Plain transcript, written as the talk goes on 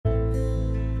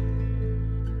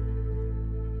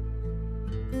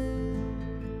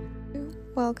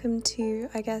welcome to,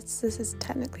 I guess this is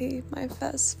technically my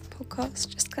first podcast,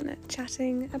 just kind of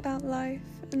chatting about life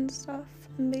and stuff,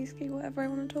 and basically whatever I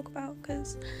want to talk about,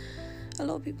 because a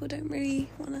lot of people don't really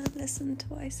want to listen to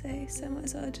what I say, so I might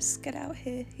as well just get out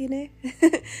here,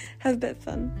 have a bit of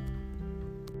fun.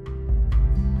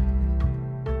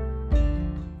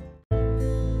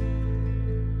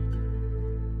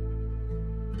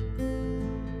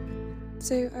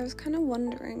 So I was kind of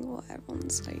wondering what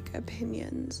everyone's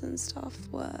opinions and stuff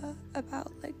were about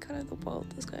kind of the world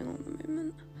that's going on at the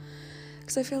moment,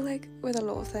 because I feel like with a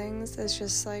lot of things there's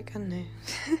just I don't know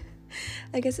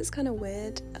I guess it's kind of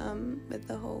weird with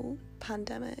the whole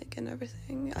pandemic and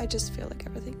everything. I just feel like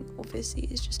everything obviously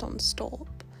is just on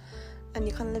stop and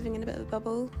you're kind of living in a bit of a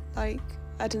bubble. I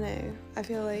don't know, I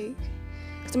feel like,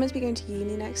 because I'm meant to be going to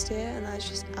uni next year, and that's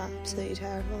just absolutely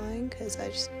terrifying because I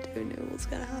just don't know what's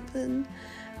going to happen,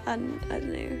 and I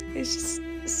don't know, it's just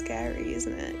scary,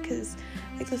 isn't it? Because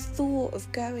the thought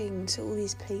of going to all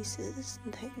these places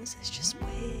and things is just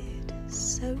weird, it's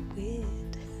so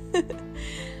weird.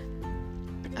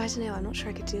 I don't know, I'm not sure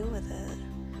I could deal with it,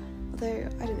 although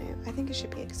I don't know, I think it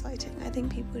should be exciting. I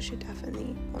think people should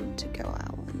definitely want to go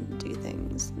out and do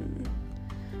things and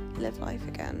live life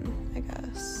again, I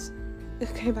guess.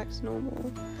 Go back to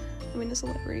normal. I mean, that's all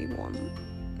I really want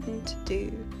to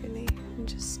do, really, and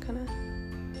just kind of,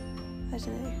 I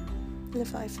don't know,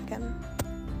 live life again.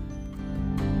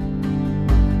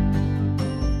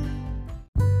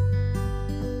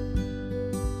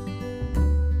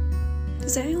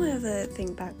 Does anyone ever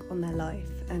think back on their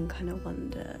life and kind of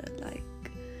wonder,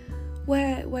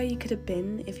 where you could have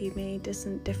been if you made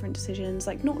different decisions?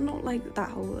 Not like that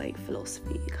whole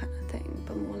philosophy kind of thing,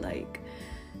 but more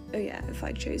oh yeah, if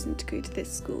I'd chosen to go to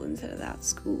this school instead of that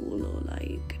school, or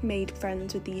made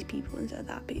friends with these people instead of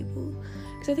that people.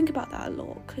 Because I think about that a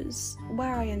lot, because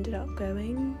where I ended up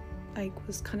going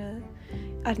was kind of,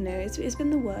 I don't know, it's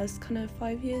been the worst kind of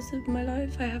 5 years of my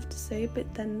life, I have to say,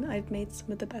 but then I've made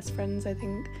some of the best friends I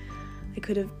think I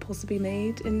could have possibly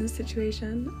made in this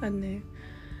situation. I don't know,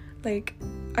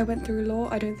 I went through a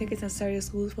lot. I don't think it's necessarily a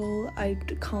school's fault. I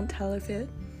can't tell if it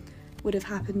would have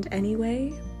happened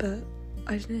anyway, but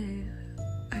I don't know,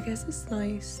 I guess it's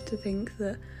nice to think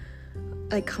that,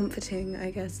 comforting,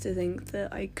 I guess, to think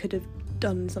that I could have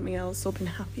done something else or been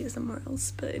happier somewhere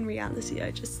else, but in reality I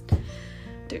just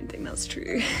don't think that's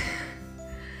true.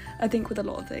 I think with a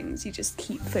lot of things you just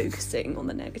keep focusing on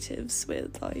the negatives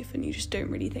with life and you just don't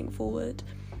really think forward.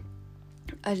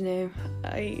 I don't know,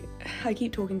 I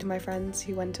keep talking to my friends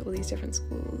who went to all these different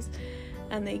schools,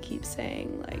 and they keep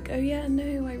saying oh yeah,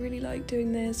 no, I really like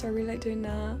doing this, or I really like doing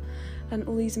that, and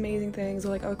all these amazing things,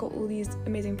 or I've got all these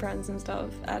amazing friends and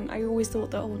stuff, and I always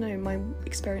thought that, oh no, my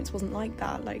experience wasn't like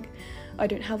that. I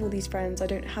don't have all these friends, I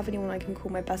don't have anyone I can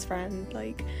call my best friend,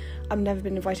 I've never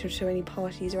been invited to any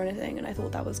parties or anything, and I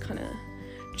thought that was kind of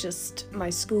just my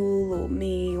school or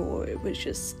me, or it was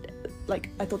just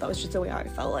I thought that was just the way I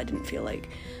felt. I didn't feel I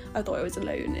thought I was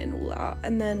alone in all that.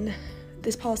 And then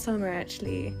this past summer,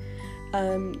 actually,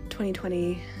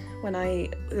 2020, when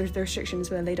the restrictions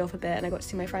were laid off a bit and I got to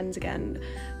see my friends again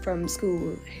from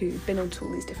school who'd been on to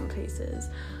all these different places,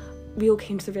 we all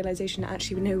came to the realisation that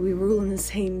actually, no, we were all in the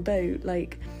same boat.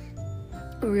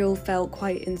 We all felt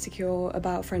quite insecure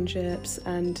about friendships,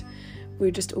 and we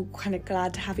were just all kind of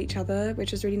glad to have each other,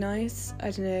 which was really nice. I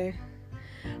don't know,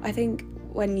 I think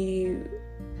when you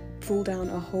fall down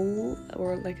a hole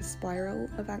or a spiral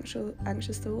of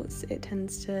anxious thoughts, it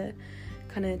tends to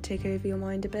kind of take over your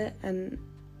mind a bit, and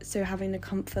so having the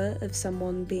comfort of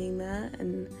someone being there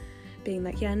and being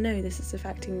yeah, no, this is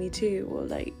affecting me too, or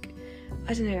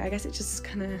I don't know, I guess it just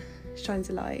kind of shines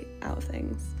a light out of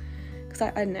things. Because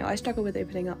I don't know, I struggle with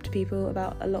opening up to people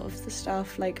about a lot of the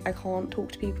stuff. I can't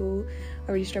talk to people,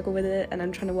 I really struggle with it, and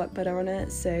I'm trying to work better on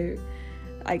it. So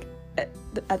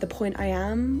at the point I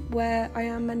am where I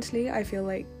am mentally, I feel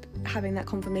having that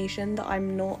confirmation that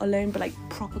I'm not alone, but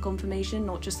proper confirmation,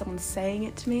 not just someone saying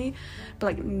it to me,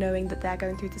 but knowing that they're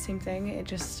going through the same thing, it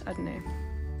just, I don't know,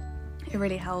 it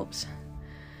really helped.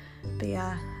 But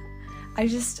yeah,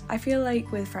 I feel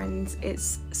with friends,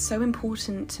 it's so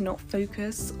important to not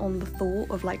focus on the thought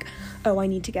of oh, I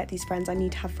need to get these friends, I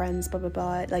need to have friends, blah blah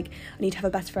blah, I need to have a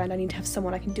best friend, I need to have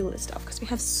someone I can do all this stuff, because we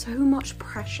have so much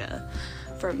pressure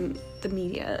from the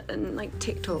media and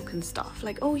TikTok and stuff,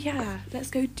 oh yeah,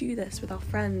 let's go do this with our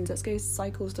friends, let's go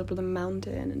cycle up the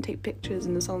mountain and take pictures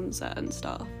in the sunset and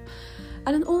stuff.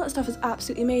 And then all that stuff is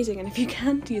absolutely amazing, and if you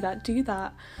can do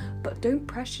that, but don't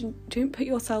put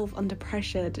yourself under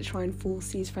pressure to try and force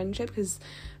these friendships, because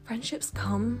friendships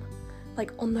come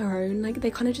on their own, they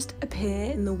kind of just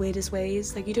appear in the weirdest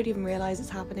ways, you don't even realise it's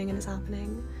happening, and it's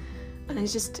happening. And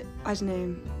it's just, I don't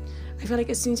know, I feel like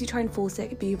as soon as you try and force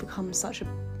it, you become such an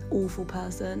awful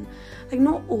person. Like,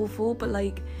 not awful, but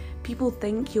like, people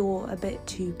think you're a bit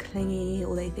too clingy,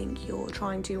 or they think you're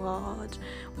trying too hard,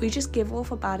 or you just give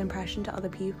off a bad impression to other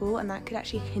people, and that could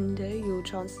actually hinder your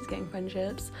chances of getting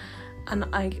friendships. And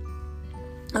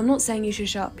I'm not saying you should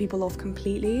shut people off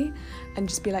completely and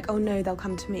just be like, oh no, they'll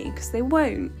come to me, because they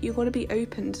won't. You've got to be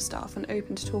open to stuff and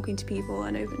open to talking to people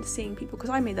and open to seeing people, because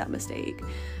I made that mistake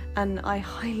and I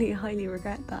highly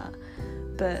regret that.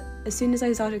 But as soon as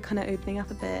I started kind of opening up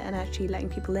a bit and actually letting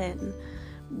people in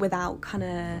without kind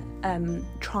of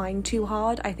trying too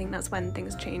hard, I think that's when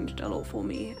things changed a lot for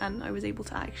me, and I was able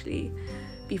to actually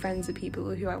be friends with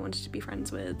people who I wanted to be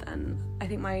friends with. And I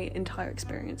think my entire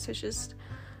experience was just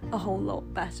a whole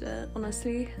lot better,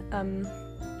 honestly.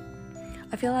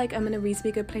 I feel like I'm in a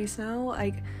reasonably good place now,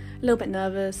 like a little bit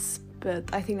nervous,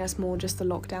 but I think that's more just the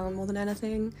lockdown more than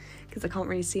anything, because I can't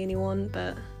really see anyone.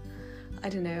 But I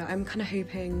don't know, I'm kind of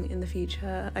hoping in the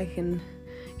future I can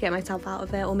get myself out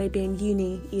of it, or maybe in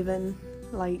uni even,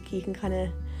 like you can kind of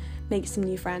make some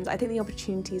new friends. I think the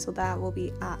opportunities with that will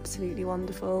be absolutely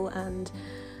wonderful, and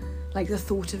like the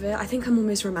thought of it, I think I'm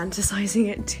almost romanticising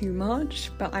it too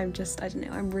much, but I don't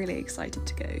know, I'm really excited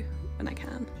to go when I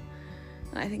can,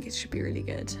 and I think it should be really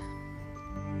good.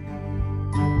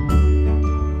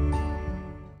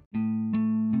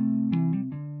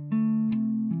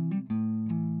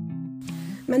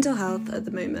 Mental health at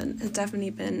the moment has definitely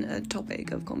been a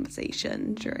topic of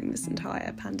conversation during this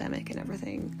entire pandemic and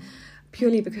everything,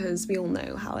 purely because we all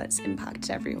know how it's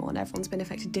impacted everyone. Everyone's been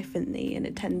affected differently, and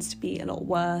it tends to be a lot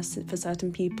worse for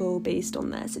certain people based on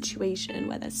their situation,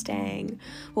 where they're staying,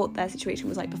 what their situation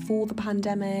was like before the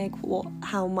pandemic,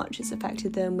 how much it's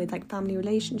affected them with like family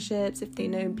relationships, if they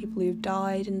know people who've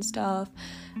died and stuff,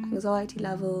 anxiety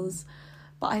levels.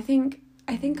 But I think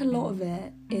a lot of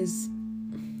it is,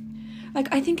 like,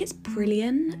 I think it's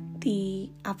brilliant, the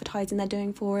advertising they're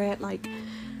doing for it, like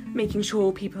making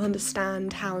sure people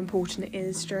understand how important it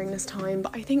is during this time.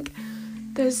 But I think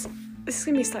this is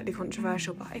going to be slightly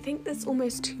controversial, but I think there's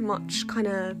almost too much kind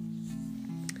of,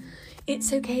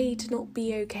 it's okay to not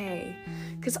be okay,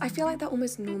 because I feel like that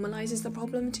almost normalises the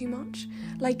problem too much.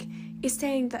 Like, it's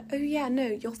saying that, oh yeah, no,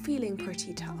 you're feeling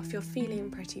pretty tough, you're feeling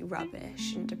pretty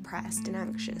rubbish and depressed and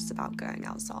anxious about going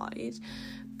outside,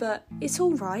 but it's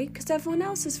all right because everyone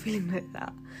else is feeling like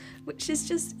that, which is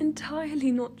just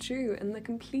entirely not true and the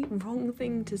complete wrong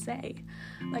thing to say.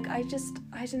 Like, I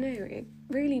don't know, it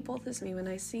really bothers me when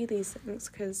I see these things,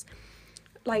 because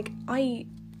like I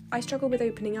struggle with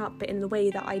opening up, but in the way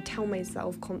that I tell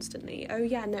myself constantly, oh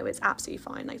yeah, no, it's absolutely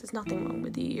fine, like there's nothing wrong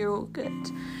with you, you're all good,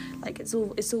 like it's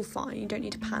all fine, you don't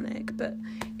need to panic. But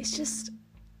it's just,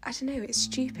 I don't know, it's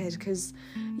stupid, because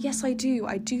yes, I do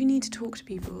need to talk to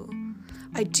people,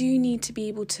 I do need to be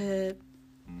able to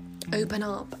open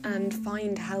up and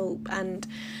find help, and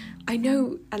I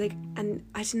know, and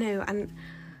I don't know, and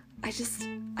I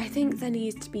think there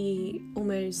needs to be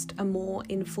almost a more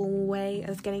informal way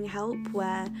of getting help,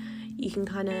 where you can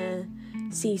kind of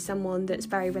see someone that's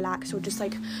very relaxed, or just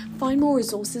like find more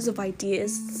resources of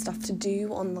ideas, stuff to do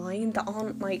online that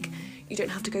aren't like, you don't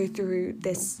have to go through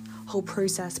this whole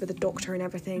process with a doctor and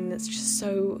everything. That's just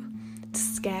so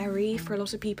scary for a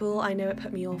lot of people. I know it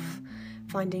put me off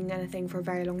finding anything for a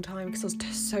very long time, because I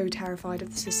was so terrified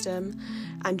of the system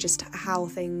and just how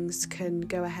things can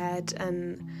go ahead,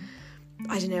 and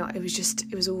I don't know,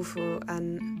 it was awful,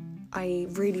 and I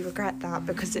really regret that,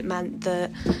 because it meant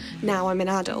that now I'm an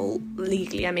adult,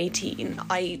 legally I'm 18,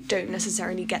 I don't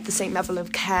necessarily get the same level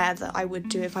of care that I would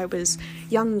do if I was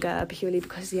younger, purely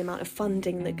because of the amount of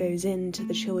funding that goes into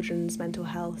the children's mental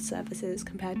health services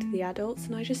compared to the adults.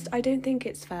 And I don't think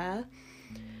it's fair.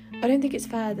 I don't think it's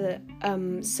fair that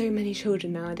so many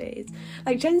children nowadays,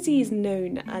 like Gen Z is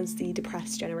known as the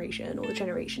depressed generation, or the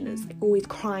generation that's like always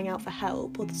crying out for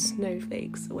help, or the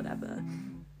snowflakes or whatever.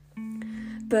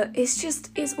 But it's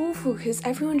awful, because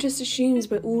everyone just assumes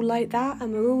we're all like that,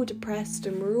 and we're all depressed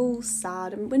and we're all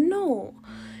sad, and we're not.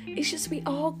 It's just, we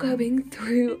are going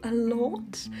through a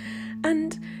lot.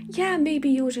 And yeah, maybe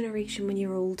your generation, when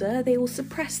you're older, they will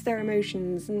suppress their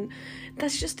emotions, and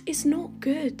that's just, it's not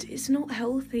good, it's not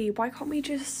healthy. Why can't we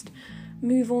just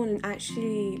move on and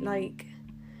actually like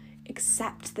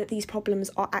accept that these problems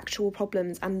are actual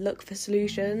problems and look for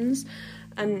solutions?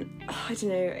 And I don't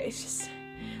know, it's just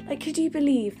like, could you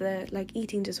believe that like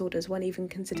eating disorders weren't even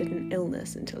considered an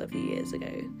illness until a few years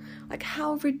ago? Like,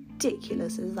 how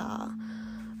ridiculous is that?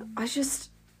 I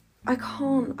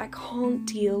can't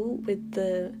deal with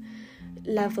the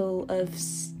level of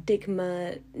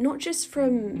stigma, not just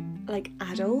from like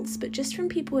adults, but just from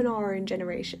people in our own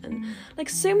generation. Like,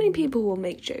 so many people will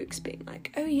make jokes being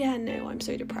like, oh yeah, no, I'm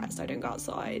so depressed, I don't go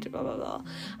outside, blah blah blah,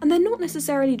 and they're not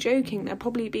necessarily joking, they're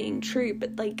probably being true.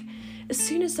 But like, as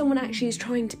soon as someone actually is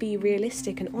trying to be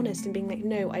realistic and honest and being like,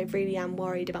 no, I really am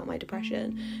worried about my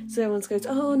depression, so everyone goes,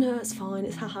 oh no, it's fine,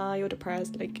 it's haha, you're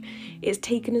depressed. Like, it's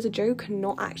taken as a joke and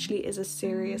not actually as a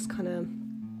serious kind of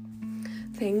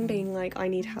thing, being like, I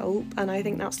need help. And I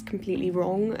think that's completely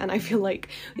wrong, and I feel like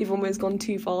we've almost gone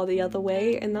too far the other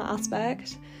way in that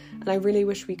aspect, and I really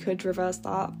wish we could reverse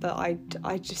that, but I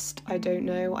don't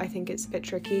know. I think it's a bit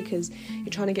tricky because you're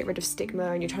trying to get rid of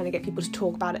stigma and you're trying to get people to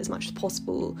talk about it as much as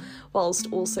possible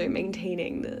whilst also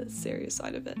maintaining the serious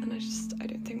side of it, and I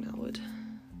don't think that would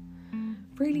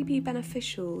really be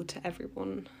beneficial to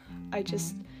everyone. I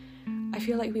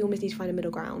feel like we almost need to find a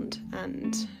middle ground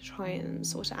and try and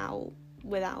sort it out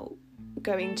without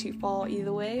going too far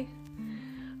either way.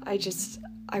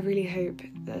 I really hope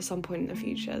that at some point in the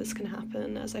future this can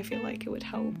happen, as I feel like it would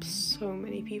help so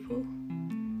many people.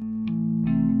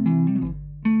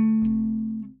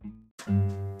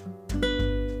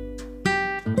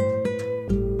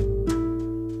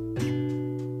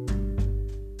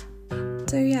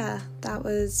 So yeah, that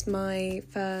was my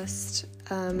first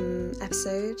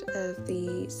episode of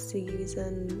the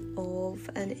season of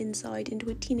An Insight into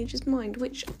a Teenager's Mind,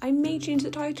 which I may change the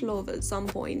title of at some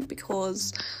point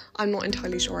because I'm not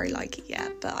entirely sure I like it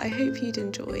yet, but I hope you'd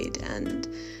enjoyed, and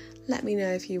let me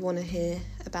know if you want to hear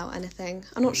about anything.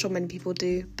 I'm not sure many people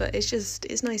do, but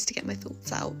it's nice to get my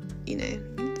thoughts out, you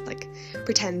know, like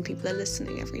pretend people are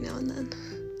listening every now and then.